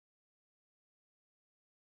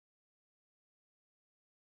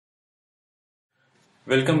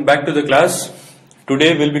Welcome back to the class.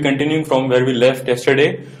 Today we'll be continuing from where we left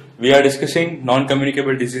yesterday. We are discussing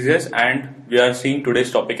non-communicable diseases and we are seeing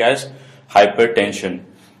today's topic as hypertension.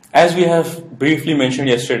 As we have briefly mentioned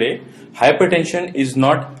yesterday, hypertension is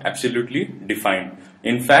not absolutely defined.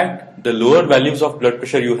 In fact, the lower values of blood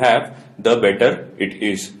pressure you have, the better it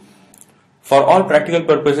is. For all practical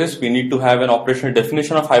purposes, we need to have an operational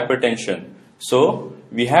definition of hypertension. So,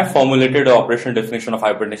 we have formulated an operational definition of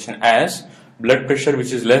hypertension as blood pressure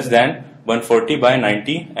which is less than 140 by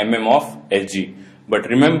 90 mm of Hg. But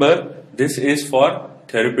remember, this is for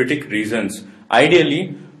therapeutic reasons.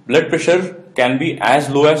 Ideally, blood pressure can be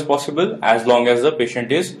as low as possible as long as the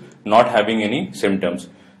patient is not having any symptoms.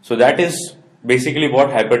 So that is basically what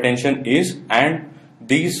hypertension is, and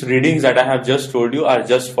these readings that I have just told you are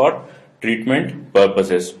just for treatment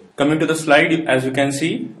purposes. Coming to the slide, as you can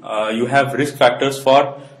see, you have risk factors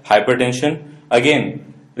for hypertension.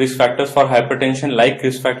 Again, risk factors for hypertension, like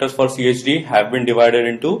risk factors for CHD, have been divided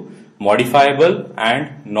into modifiable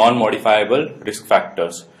and non-modifiable risk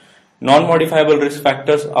factors. Non-modifiable risk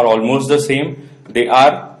factors are almost the same. They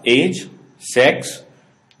are age, sex,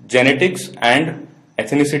 genetics and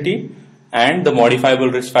ethnicity, and the modifiable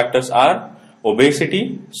risk factors are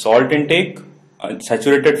obesity, salt intake,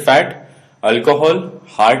 saturated fat, alcohol,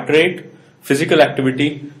 heart rate, physical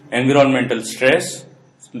activity, environmental stress,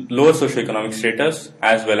 lower socioeconomic status,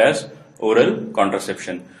 as well as oral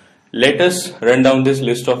contraception. Let us run down this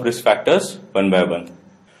list of risk factors one by one.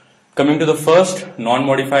 Coming to the first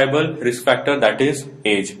non-modifiable risk factor, that is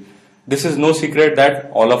age. This is no secret that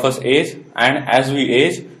all of us age, and as we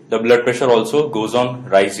age, the blood pressure also goes on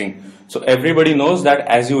rising. So everybody knows that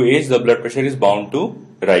as you age, the blood pressure is bound to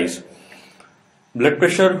rise. Blood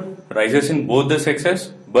pressure rises in both the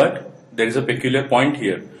sexes, but there is a peculiar point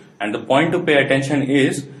here. And the point to pay attention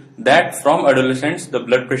is that from adolescents, the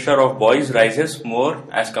blood pressure of boys rises more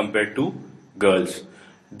as compared to girls.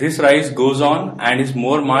 This rise goes on and is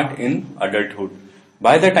more marked in adulthood.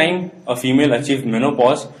 By the time a female achieves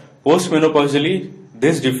menopause, postmenopausally,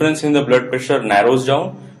 this difference in the blood pressure narrows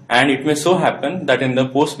down, and it may so happen that in the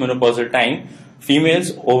postmenopausal time,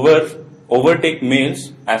 females overtake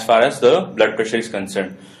males as far as the blood pressure is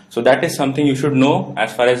concerned. So that is something you should know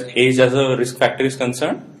as far as age as a risk factor is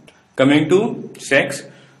concerned. Coming to sex,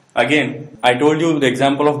 again, I told you the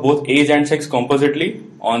example of both age and sex compositely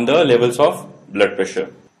on the levels of blood pressure.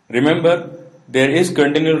 Remember, there is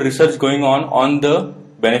continual research going on the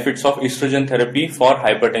benefits of estrogen therapy for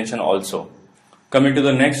hypertension also. Coming to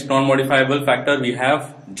the next non-modifiable factor, we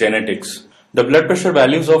have genetics. The blood pressure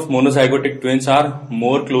values of monozygotic twins are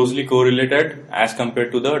more closely correlated as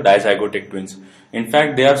compared to the dizygotic twins. In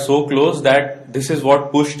fact, they are so close that this is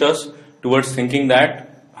what pushed us towards thinking that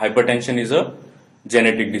hypertension is a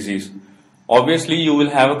genetic disease. Obviously, you will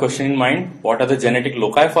have a question in mind, what are the genetic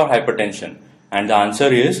loci for hypertension? And the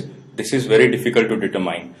answer is, this is very difficult to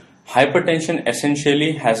determine. Hypertension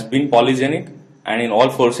essentially has been polygenic and in all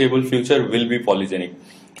foreseeable future will be polygenic.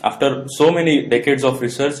 After so many decades of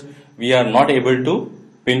research, we are not able to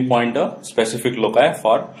pinpoint a specific loci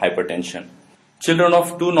for hypertension. Children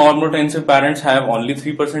of two normotensive parents have only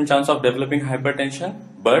 3% chance of developing hypertension,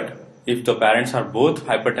 but if the parents are both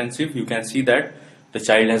hypertensive, you can see that the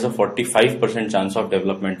child has a 45% chance of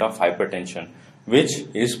development of hypertension, which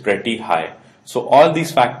is pretty high. So all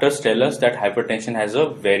these factors tell us that hypertension has a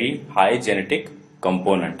very high genetic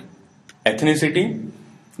component. Ethnicity,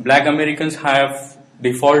 black Americans have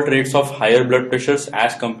default rates of higher blood pressures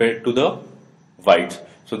as compared to the whites.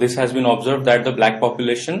 So this has been observed that the black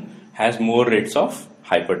population has more rates of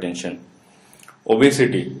hypertension.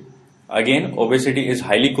 Obesity. Again, obesity is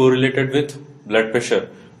highly correlated with blood pressure.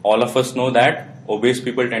 All of us know that obese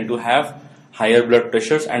people tend to have higher blood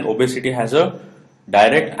pressures, and obesity has a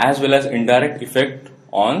direct as well as indirect effect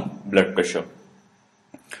on blood pressure.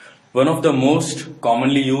 One of the most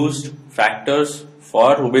commonly used factors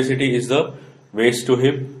for obesity is the waist to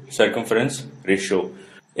hip circumference ratio.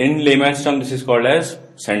 In layman's term, this is called as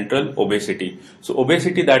central obesity. So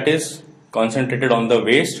obesity that is concentrated on the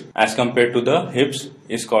waist as compared to the hips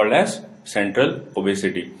is called as central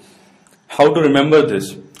obesity. How to remember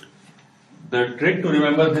this? The trick to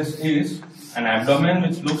remember this is an abdomen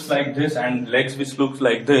which looks like this and legs which looks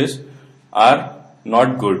like this are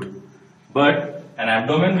not good. But an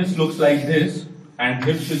abdomen which looks like this and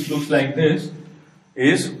hips which looks like this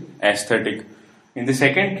is aesthetic. In the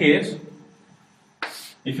second case,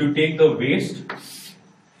 if you take the waist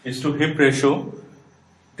is to hip ratio,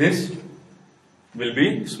 this will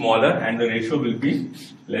be smaller and the ratio will be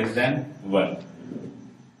less than 1.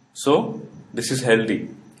 So this is healthy.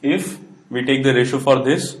 If we take the ratio for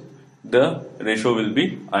this, the ratio will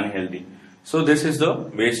be unhealthy. So this is the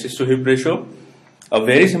waist is to hip ratio, a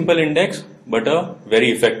very simple index but a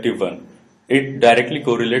very effective one. It directly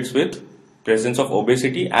correlates with presence of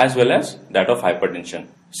obesity as well as that of hypertension.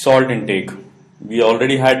 Salt intake, we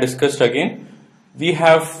already had discussed again. We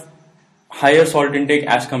have higher salt intake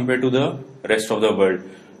as compared to the rest of the world.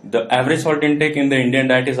 The average salt intake in the Indian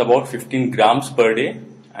diet is about 15 grams per day,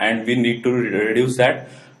 and we need to reduce that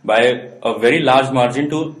by a very large margin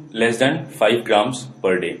to less than 5 grams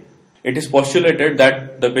per day. It is postulated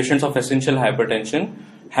that the patients of essential hypertension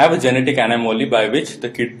have a genetic anomaly by which the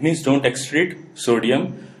kidneys don't excrete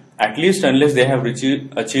sodium, at least unless they have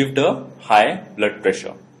achieved a high blood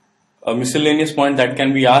pressure. A miscellaneous point that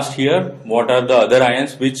can be asked here, what are the other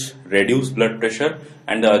ions which reduce blood pressure?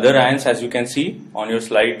 And the other ions, as you can see on your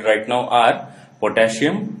slide right now, are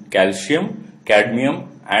potassium, calcium, cadmium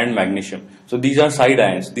and magnesium. So these are side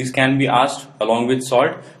ions. These can be asked along with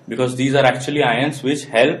salt because these are actually ions which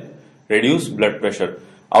help reduce blood pressure.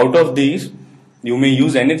 Out of these, you may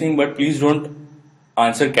use anything, but please don't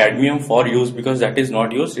answer cadmium for use because that is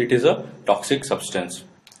not used. It is a toxic substance.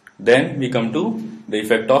 Then we come to the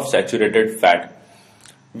effect of saturated fat.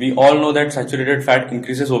 We all know that saturated fat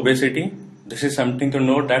increases obesity. This is something to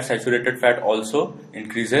note, that saturated fat also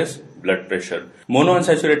increases blood pressure.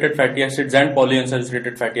 Monounsaturated fatty acids and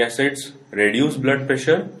polyunsaturated fatty acids reduce blood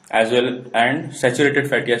pressure as well, and saturated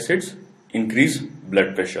fatty acids increase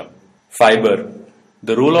blood pressure. Fiber.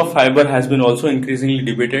 The role of fiber has been also increasingly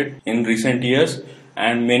debated in recent years,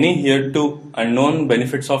 and many hitherto unknown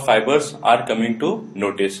benefits of fibers are coming to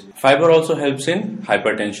notice. Fiber also helps in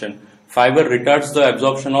hypertension. Fiber retards the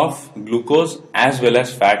absorption of glucose as well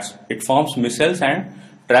as fats. It forms micelles and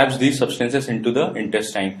traps these substances into the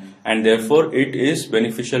intestine, and therefore it is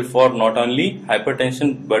beneficial for not only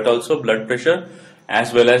hypertension but also blood pressure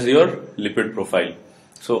as well as your lipid profile.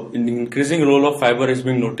 So an increasing role of fiber is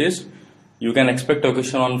being noticed. You can expect a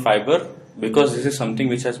question on fiber because this is something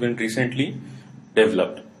which has been recently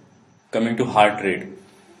developed. Coming to heart rate.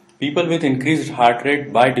 People with increased heart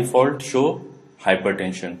rate by default show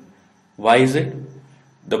hypertension. Why is it?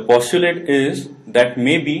 The postulate is that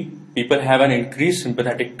maybe people have an increased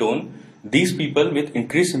sympathetic tone. These people with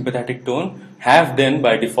increased sympathetic tone have then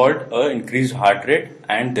by default an increased heart rate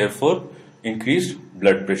and therefore increased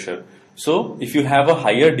blood pressure. So if you have a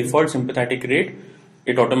higher default sympathetic rate,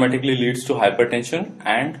 it automatically leads to hypertension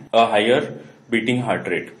and a higher beating heart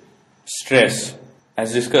rate. Stress.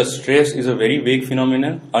 As discussed, stress is a very vague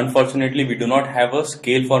phenomenon. Unfortunately, we do not have a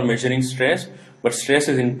scale for measuring stress, but stress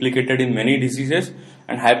is implicated in many diseases,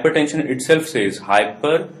 and hypertension itself says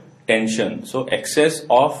hypertension, so excess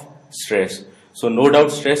of stress. So no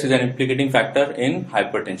doubt stress is an implicating factor in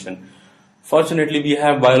hypertension. Fortunately, we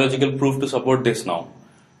have biological proof to support this now.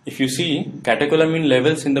 If you see, catecholamine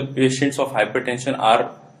levels in the patients of hypertension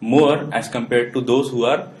are more as compared to those who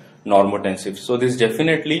are normotensive. So this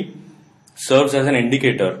definitely serves as an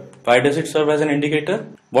indicator. Why does it serve as an indicator?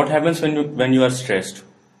 What happens when you are stressed?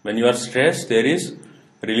 When you are stressed, there is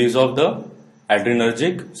release of the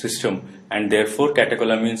adrenergic system, and therefore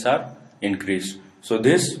catecholamines are increased. So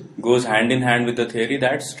this goes hand in hand with the theory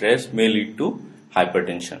that stress may lead to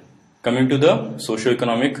hypertension. Coming to the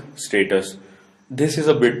socioeconomic status. This is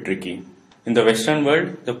a bit tricky. In the Western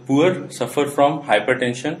world, the poor suffer from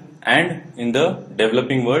hypertension, and in the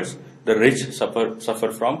developing worlds, the rich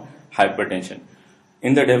suffer from hypertension.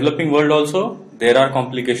 In the developing world also, there are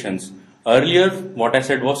complications. Earlier, what I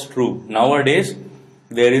said was true. Nowadays,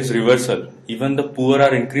 there is reversal. Even the poor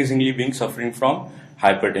are increasingly being suffering from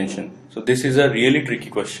hypertension. So this is a really tricky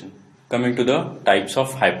question. Coming to the types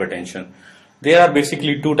of hypertension. There are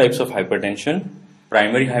basically two types of hypertension: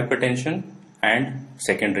 primary hypertension and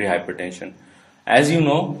secondary hypertension. As you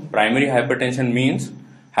know, primary hypertension means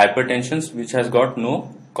hypertension which has got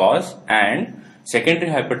no cause, and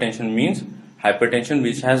secondary hypertension means hypertension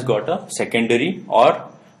which has got a secondary or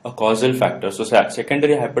a causal factor. So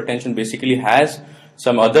secondary hypertension basically has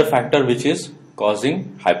some other factor which is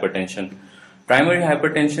causing hypertension. Primary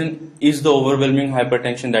hypertension is the overwhelming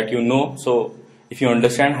hypertension that you know. So if you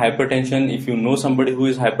understand hypertension, if you know somebody who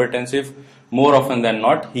is hypertensive, more often than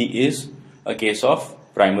not he is a case of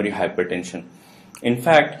primary hypertension. In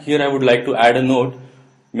fact, here I would like to add a note.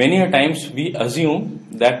 Many a times we assume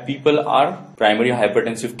that people are primary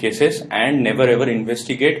hypertensive cases and never ever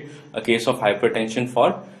investigate a case of hypertension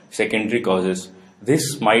for secondary causes.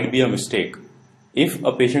 This might be a mistake. If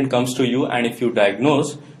a patient comes to you and if you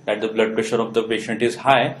diagnose that the blood pressure of the patient is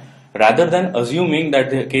high, rather than assuming that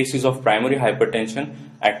the case is of primary hypertension,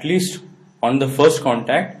 at least on the first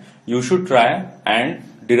contact, you should try and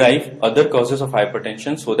derive other causes of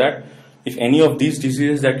hypertension, so that if any of these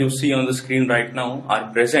diseases that you see on the screen right now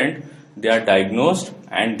are present, they are diagnosed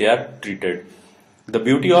and they are treated. The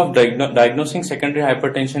beauty of diagnosing secondary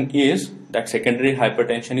hypertension is that secondary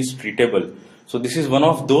hypertension is treatable. So this is one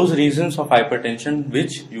of those reasons of hypertension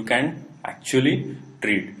which you can actually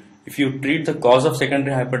treat. If you treat the cause of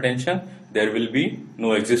secondary hypertension, there will be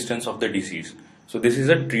no existence of the disease. So this is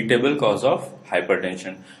a treatable cause of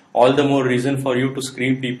hypertension. All the more reason for you to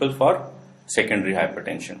screen people for secondary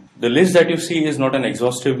hypertension. The list that you see is not an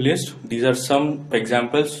exhaustive list. These are some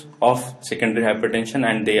examples of secondary hypertension,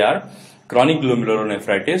 and they are chronic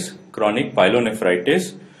glomerulonephritis, chronic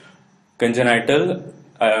pyelonephritis, congenital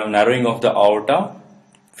narrowing of the aorta,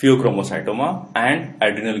 pheochromocytoma, and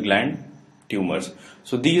adrenal gland tumors.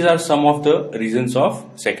 So these are some of the reasons of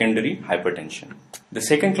secondary hypertension. The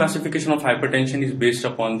second classification of hypertension is based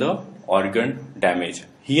upon the organ damage.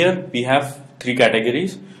 Here we have three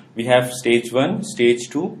categories. We have stage 1, stage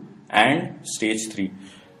 2 and stage 3.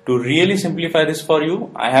 To really simplify this for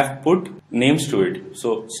you, I have put names to it.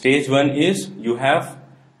 So stage 1 is you have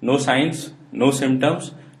no signs, no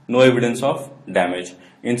symptoms, no evidence of damage.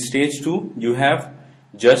 In stage 2, you have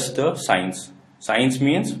just the signs. Signs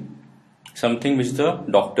means something which the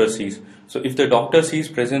doctor sees. So if the doctor sees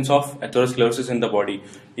presence of atherosclerosis in the body,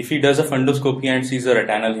 if he does a fundoscopy and sees a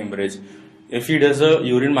retinal hemorrhage, if he does a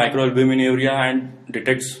urine microalbuminuria and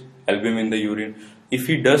detects albumin in the urine, if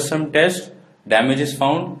he does some test, damage is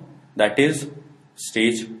found, that is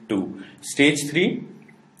stage 2. Stage 3,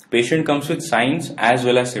 patient comes with signs as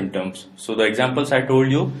well as symptoms. So the examples I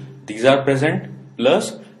told you, these are present,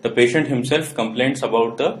 plus the patient himself complains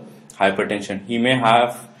about the hypertension. He may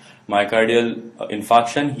have myocardial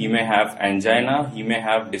infarction, he may have angina, he may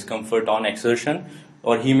have discomfort on exertion,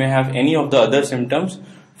 or he may have any of the other symptoms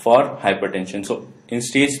for hypertension. So in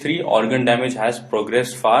stage 3, organ damage has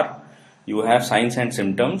progressed far. You have signs and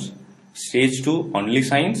symptoms. Stage 2, only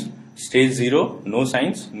signs. Stage 0, no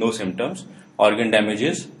signs, no symptoms. Organ damage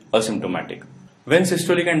is asymptomatic. When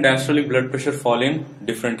systolic and diastolic blood pressure fall in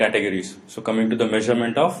different categories. So coming to the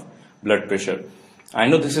measurement of blood pressure. I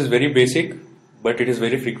know this is very basic, but it is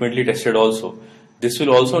very frequently tested also. This will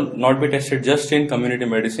also not be tested just in community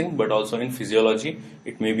medicine, but also in physiology.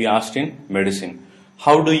 It may be asked in medicine.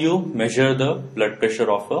 How do you measure the blood pressure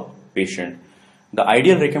of a patient? The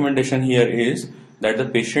ideal recommendation here is that the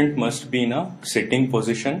patient must be in a sitting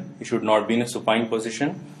position. He should not be in a supine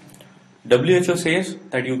position. WHO says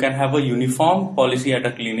that you can have a uniform policy at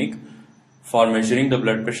a clinic for measuring the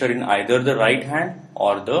blood pressure in either the right hand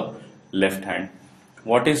or the left hand.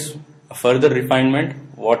 What is a further refinement?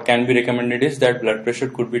 What can be recommended is that blood pressure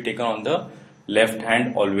could be taken on the left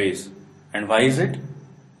hand always. And why is it?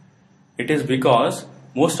 It is because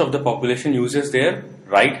most of the population uses their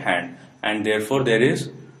right hand, and therefore there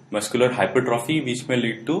is muscular hypertrophy which may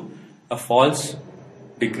lead to a false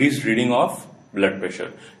decreased reading of blood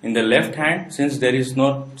pressure. In the left hand, since there is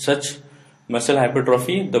no such muscle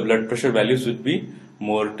hypertrophy, the blood pressure values would be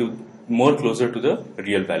more closer to the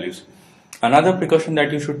real values. Another precaution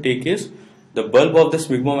that you should take is the bulb of the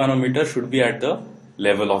sphygmomanometer should be at the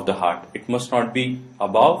level of the heart. It must not be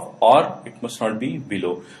above or it must not be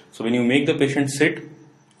below. So when you make the patient sit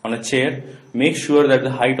on a chair, make sure that the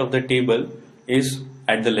height of the table is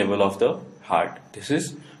at the level of the heart. This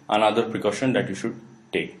is another precaution that you should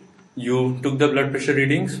take. You took the blood pressure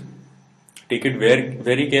readings, take it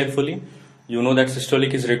very carefully. You know that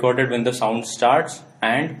systolic is recorded when the sound starts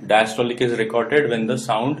and diastolic is recorded when the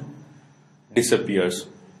sound disappears.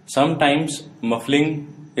 Sometimes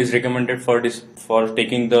muffling is recommended for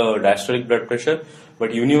taking the diastolic blood pressure,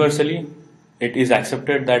 but universally it is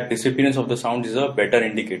accepted that disappearance of the sound is a better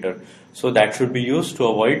indicator. So that should be used to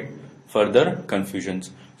avoid further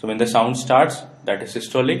confusions. So when the sound starts, that is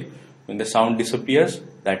systolic. When the sound disappears,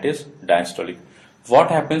 that is diastolic.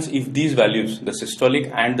 What happens if these values, the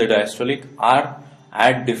systolic and the diastolic, are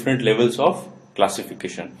at different levels of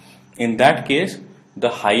classification? In that case, the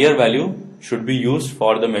higher value should be used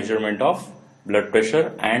for the measurement of blood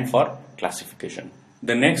pressure and for classification.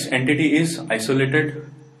 The next entity is isolated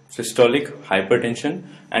systolic hypertension,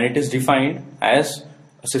 and it is defined as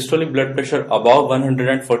a systolic blood pressure above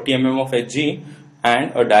 140 mm of Hg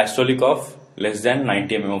and a diastolic of less than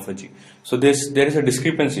 90 mm of Hg. So there is a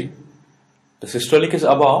discrepancy. The systolic is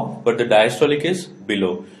above, but the diastolic is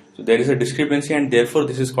below. So there is a discrepancy, and therefore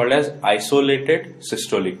this is called as isolated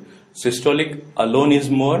systolic. Systolic alone is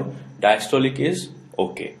more, diastolic is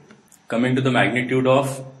okay. Coming to the magnitude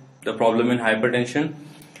of the problem in hypertension,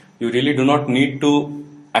 you really do not need to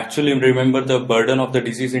actually remember the burden of the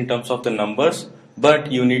disease in terms of the numbers,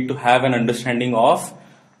 but you need to have an understanding of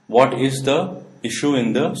what is the issue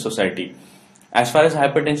in the society. As far as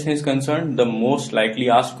hypertension is concerned, the most likely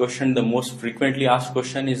asked question, the most frequently asked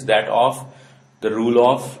question is that of the rule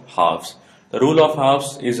of halves. The rule of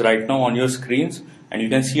halves is right now on your screens, and you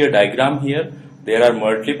can see a diagram here. There are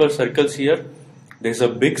multiple circles here. There is a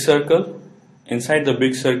big circle. Inside the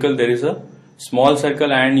big circle there is a small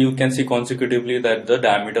circle, and you can see consecutively that the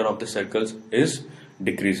diameter of the circles is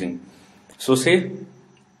decreasing. So say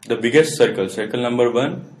the biggest circle, circle number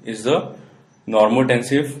 1, is the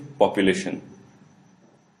normotensive population.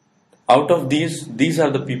 Out of these are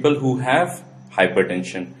the people who have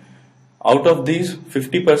hypertension. Out of these,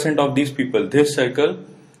 50% of these people, this circle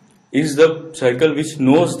is the circle which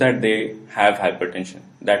knows that they have hypertension.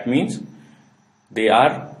 That means they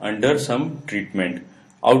are under some treatment.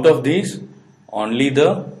 Out of these, only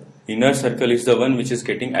the inner circle is the one which is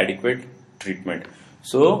getting adequate treatment.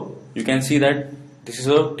 So you can see that this is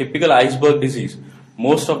a typical iceberg disease.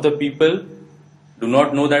 Most of the people do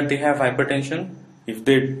not know that they have hypertension. If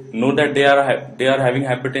they know that they are having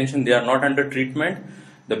hypertension, they are not under treatment.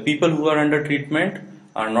 The people who are under treatment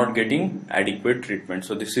are not getting adequate treatment.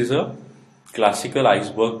 So this is a classical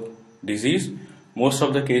iceberg disease. Most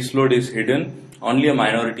of the caseload is hidden, only a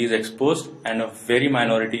minority is exposed, and a very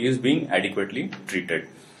minority is being adequately treated.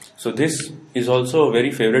 So this is also a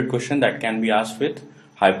very favorite question that can be asked with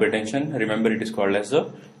hypertension. Remember, it is called as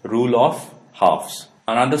the rule of halves.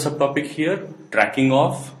 Another subtopic here, tracking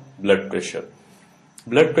of blood pressure.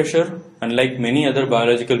 Blood pressure, unlike many other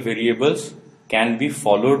biological variables, can be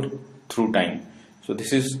followed through time. So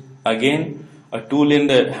this is again a tool in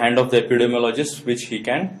the hand of the epidemiologist which he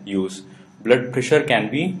can use. Blood pressure can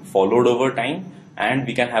be followed over time, and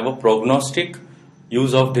we can have a prognostic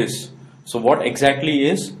use of this. So what exactly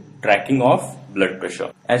is tracking of blood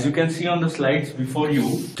pressure? As you can see on the slides before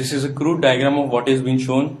you, this is a crude diagram of what is being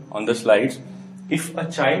shown on the slides. If a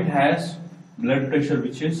child has blood pressure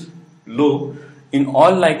which is low, in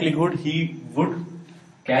all likelihood he would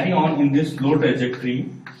carry on in this low trajectory,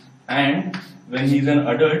 and when he is an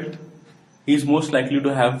adult, he is most likely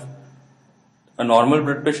to have a normal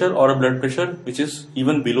blood pressure or a blood pressure which is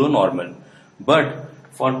even below normal. But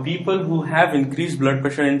for people who have increased blood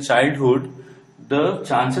pressure in childhood, the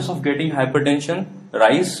chances of getting hypertension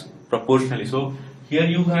rise proportionally. So here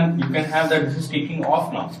you can have that this is taking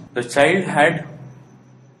off now. The child had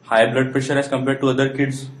high blood pressure as compared to other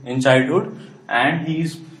kids in childhood, and he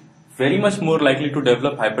is very much more likely to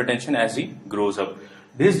develop hypertension as he grows up.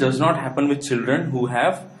 This does not happen with children who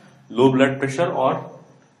have low blood pressure or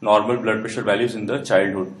normal blood pressure values in the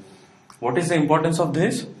childhood. What is the importance of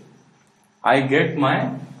this? I get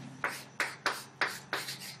my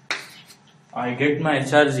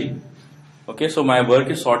HRG. Okay, so my work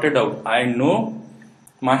is sorted out. I know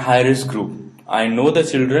my high risk group. I know the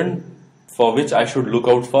children for which I should look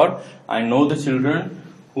out for. I know the children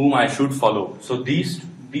whom I should follow. So these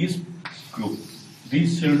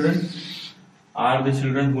children are the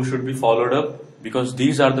children who should be followed up, because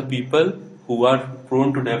these are the people who are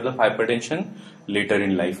prone to develop hypertension later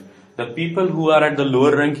in life. The people who are at the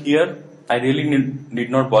lower rank here, I really need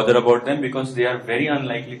not bother about them, because they are very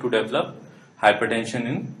unlikely to develop hypertension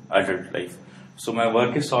in adult life. So my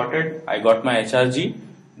work is sorted. I got my HRG.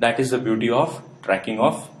 That is the beauty of tracking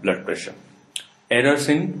of blood pressure. Errors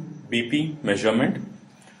in BP measurement.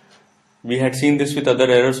 We had seen this with other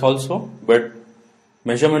errors also, but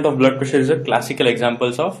measurement of blood pressure is a classical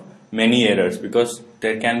example of many errors, because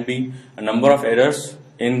there can be a number of errors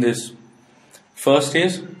in this. First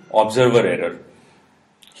is observer error.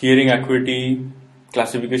 Hearing acuity,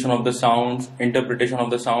 classification of the sounds, interpretation of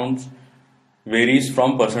the sounds varies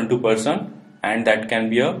from person to person, and that can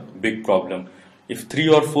be a big problem. If 3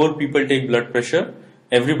 or 4 people take blood pressure,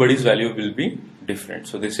 everybody's value will be different.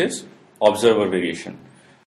 So this is observer variation.